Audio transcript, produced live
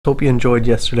Hope you enjoyed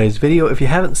yesterday's video. If you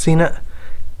haven't seen it,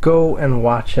 go and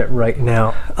watch it right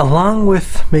now. Along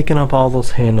with making up all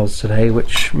those handles today,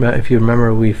 which if you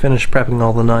remember we finished prepping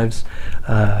all the knives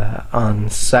on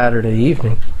Saturday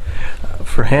evening.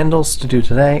 For handles to do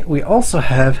today, we also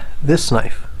have this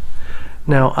knife.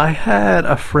 Now I had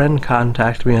a friend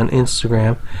contact me on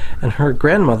Instagram, and her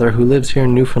grandmother, who lives here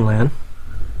in Newfoundland,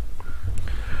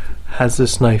 has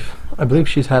this knife. I believe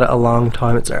she's had it a long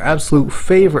time. It's our absolute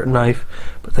favorite knife,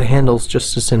 but the handle's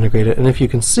just disintegrated. And if you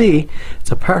can see,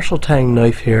 it's a partial tang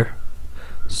knife here,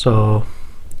 so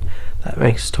that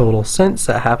makes total sense.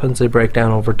 That happens, they break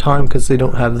down over time because they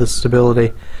don't have the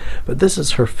stability. But this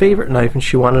is her favorite knife, and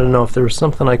she wanted to know if there was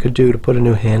something I could do to put a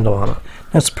new handle on it.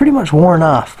 Now, it's pretty much worn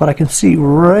off, but I can see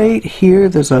right here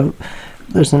there's an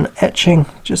etching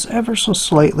just ever so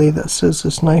slightly that says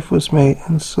this knife was made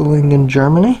in Solingen,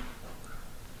 Germany.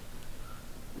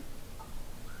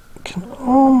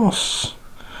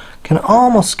 Can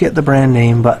almost get the brand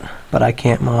name, but I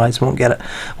can't. My eyes won't get it.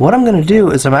 What I'm going to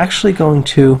do is I'm actually going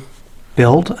to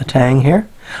build a tang here.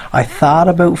 I thought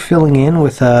about filling in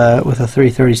with a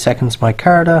 3/32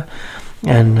 micarta,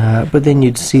 and but then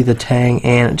you'd see the tang,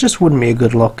 and it just wouldn't be a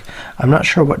good look. I'm not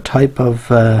sure what type of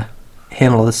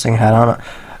handle this thing had on it.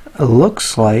 It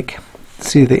looks like,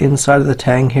 see, the inside of the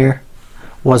tang here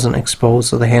wasn't exposed,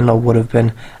 so the handle would have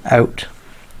been out.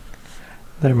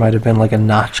 There might have been like a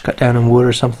notch cut down in wood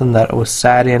or something that was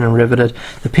sat in and riveted.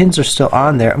 The pins are still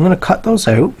on there. I'm going to cut those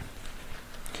out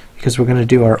because we're going to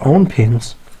do our own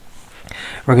pins.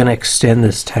 We're going to extend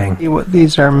this tang. See what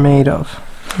these are made of.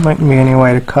 There mightn't be any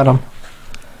way to cut them.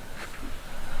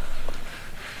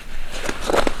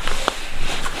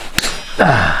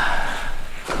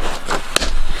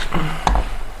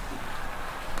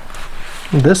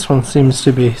 This one seems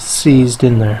to be seized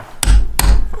in there.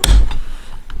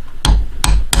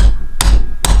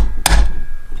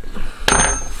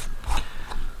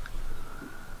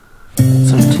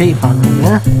 Tape on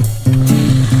there.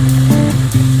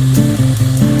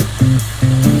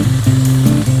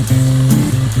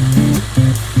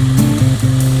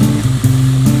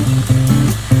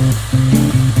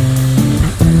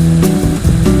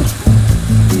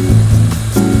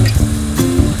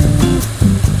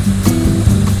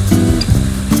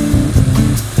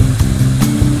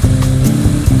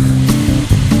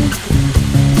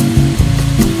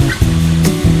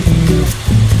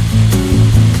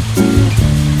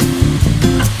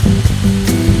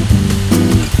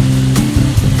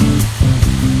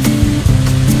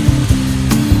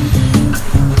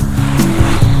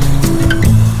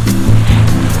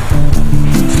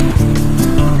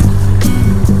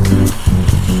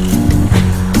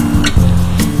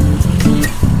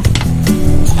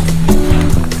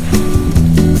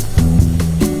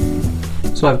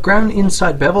 So I've ground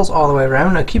inside bevels all the way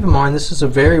around. Now keep in mind, this is a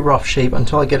very rough shape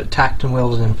until I get it tacked and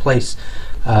welded in place.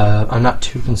 I'm not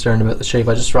too concerned about the shape,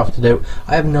 I just roughed it out.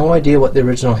 I have no idea what the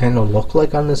original handle looked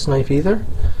like on this knife either,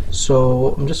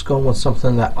 so I'm just going with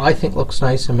something that I think looks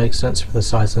nice and makes sense for the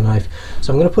size of the knife.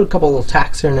 So I'm going to put a couple little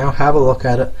tacks here now, have a look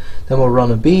at it, then we'll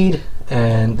run a bead,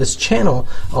 and this channel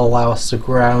will allow us to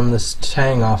ground this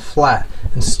tang off flat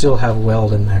and still have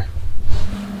weld in there.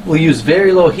 We'll use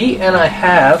very low heat, and I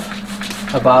have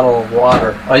a bottle of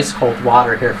water, ice cold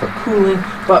water here for cooling,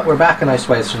 but we're backing ice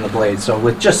ways from the blade, so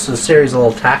with just a series of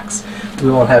little tacks we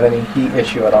won't have any heat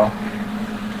issue at all.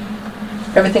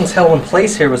 Everything's held in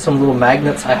place here with some little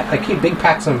magnets. I keep big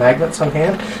packs of magnets on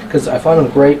hand because I find them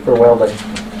great for welding.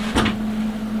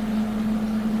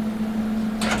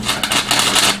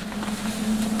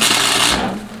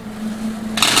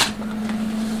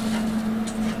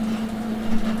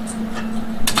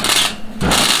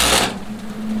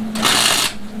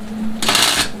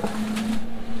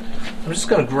 I'm just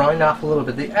going to grind off a little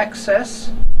bit of the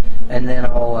excess, and then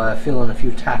I'll fill in a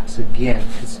few tacks again,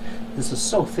 because this is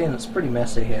so thin it's pretty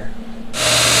messy here.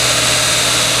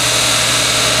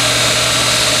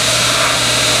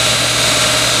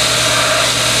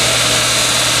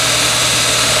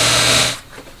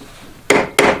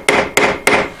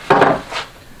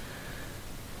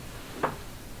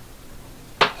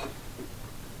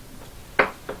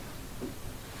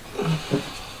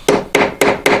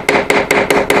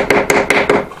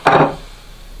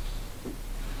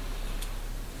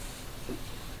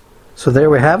 So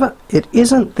there we have it. It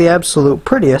isn't the absolute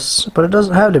prettiest, but it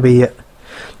doesn't have to be yet.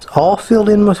 It's all filled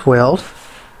in with weld.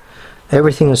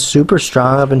 Everything is super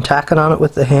strong. I've been tacking on it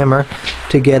with the hammer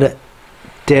to get it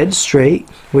dead straight,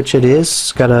 which it is.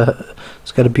 It's got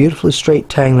a beautifully straight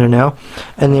tang there now.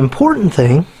 And the important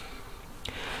thing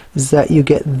is that you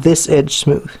get this edge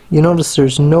smooth. You notice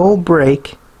there's no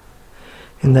break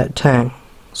in that tang.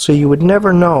 so you would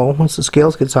never know, once the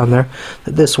scales gets on there,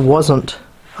 that this wasn't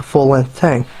a full-length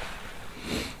tang.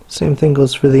 Same thing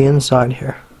goes for the inside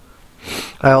here.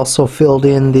 I also filled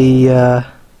in the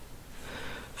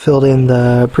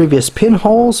previous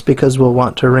pinholes because we'll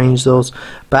want to arrange those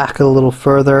back a little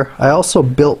further. I also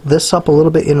built this up a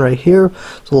little bit in right here.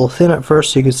 It's a little thin at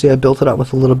first, so you can see I built it up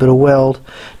with a little bit of weld,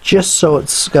 just so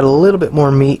it's got a little bit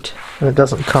more meat and it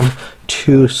doesn't come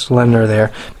too slender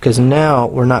there, because now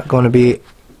we're not going to be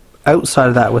outside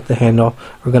of that with the handle,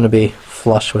 we're going to be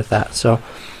flush with that. So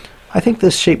I think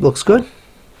this shape looks good.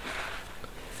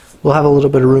 We'll have a little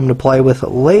bit of room to play with it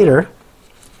later.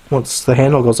 Once the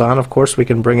handle goes on, of course, we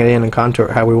can bring it in and contour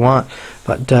it how we want.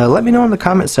 But let me know in the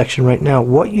comment section right now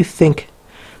what you think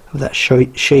of that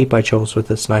shape I chose with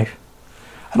this knife.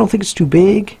 I don't think it's too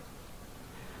big.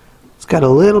 It's got a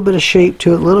little bit of shape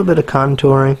to it, a little bit of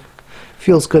contouring.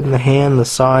 Feels good in the hand, the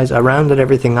size. I rounded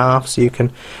everything off so you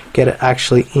can get it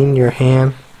actually in your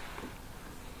hand.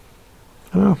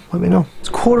 I don't know, let me know. It's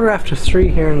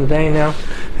 3:15 here in the day now,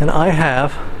 and I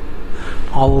have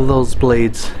all of those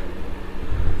blades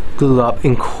glued up,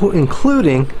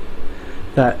 including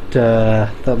that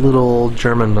little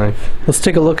German knife. Let's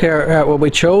take a look here at what we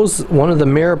chose. One of the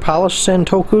mirror polished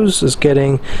Santokus is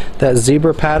getting that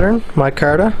zebra pattern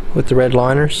micarta with the red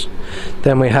liners.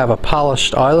 Then we have a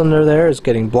polished Islander there is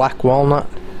getting black walnut.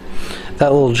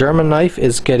 That little German knife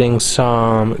is getting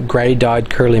some gray dyed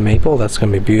curly maple. That's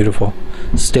going to be beautiful.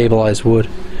 Stabilized wood.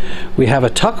 We have a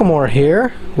Tuckamore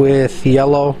here with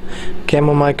yellow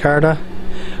camo micarta.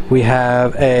 We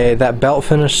have that belt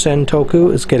finish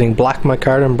Sentoku is getting black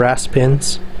micarta and brass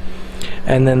pins.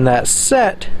 And then that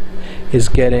set is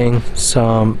getting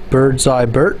some bird's eye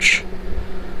birch.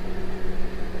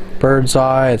 Bird's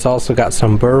eye, it's also got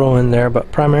some burrow in there,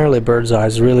 but primarily bird's eye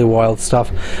is really wild stuff,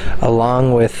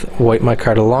 along with white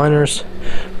micarta liners,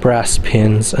 brass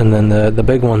pins, and then the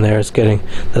big one there is getting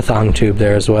the thong tube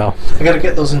there as well. I gotta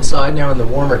get those inside now in the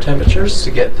warmer temperatures to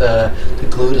get the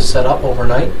glue to set up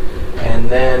overnight, and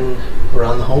then we're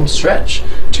on the home stretch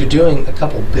to doing a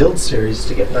couple build series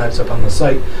to get knives up on the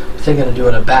site. I'm thinking of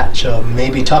doing a batch of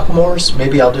maybe Tuckamores,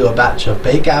 maybe I'll do a batch of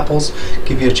bake apples,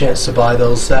 give you a chance to buy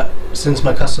those. Since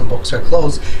my custom books are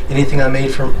closed, anything I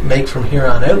make from here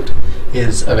on out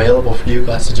is available for you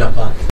guys to jump on.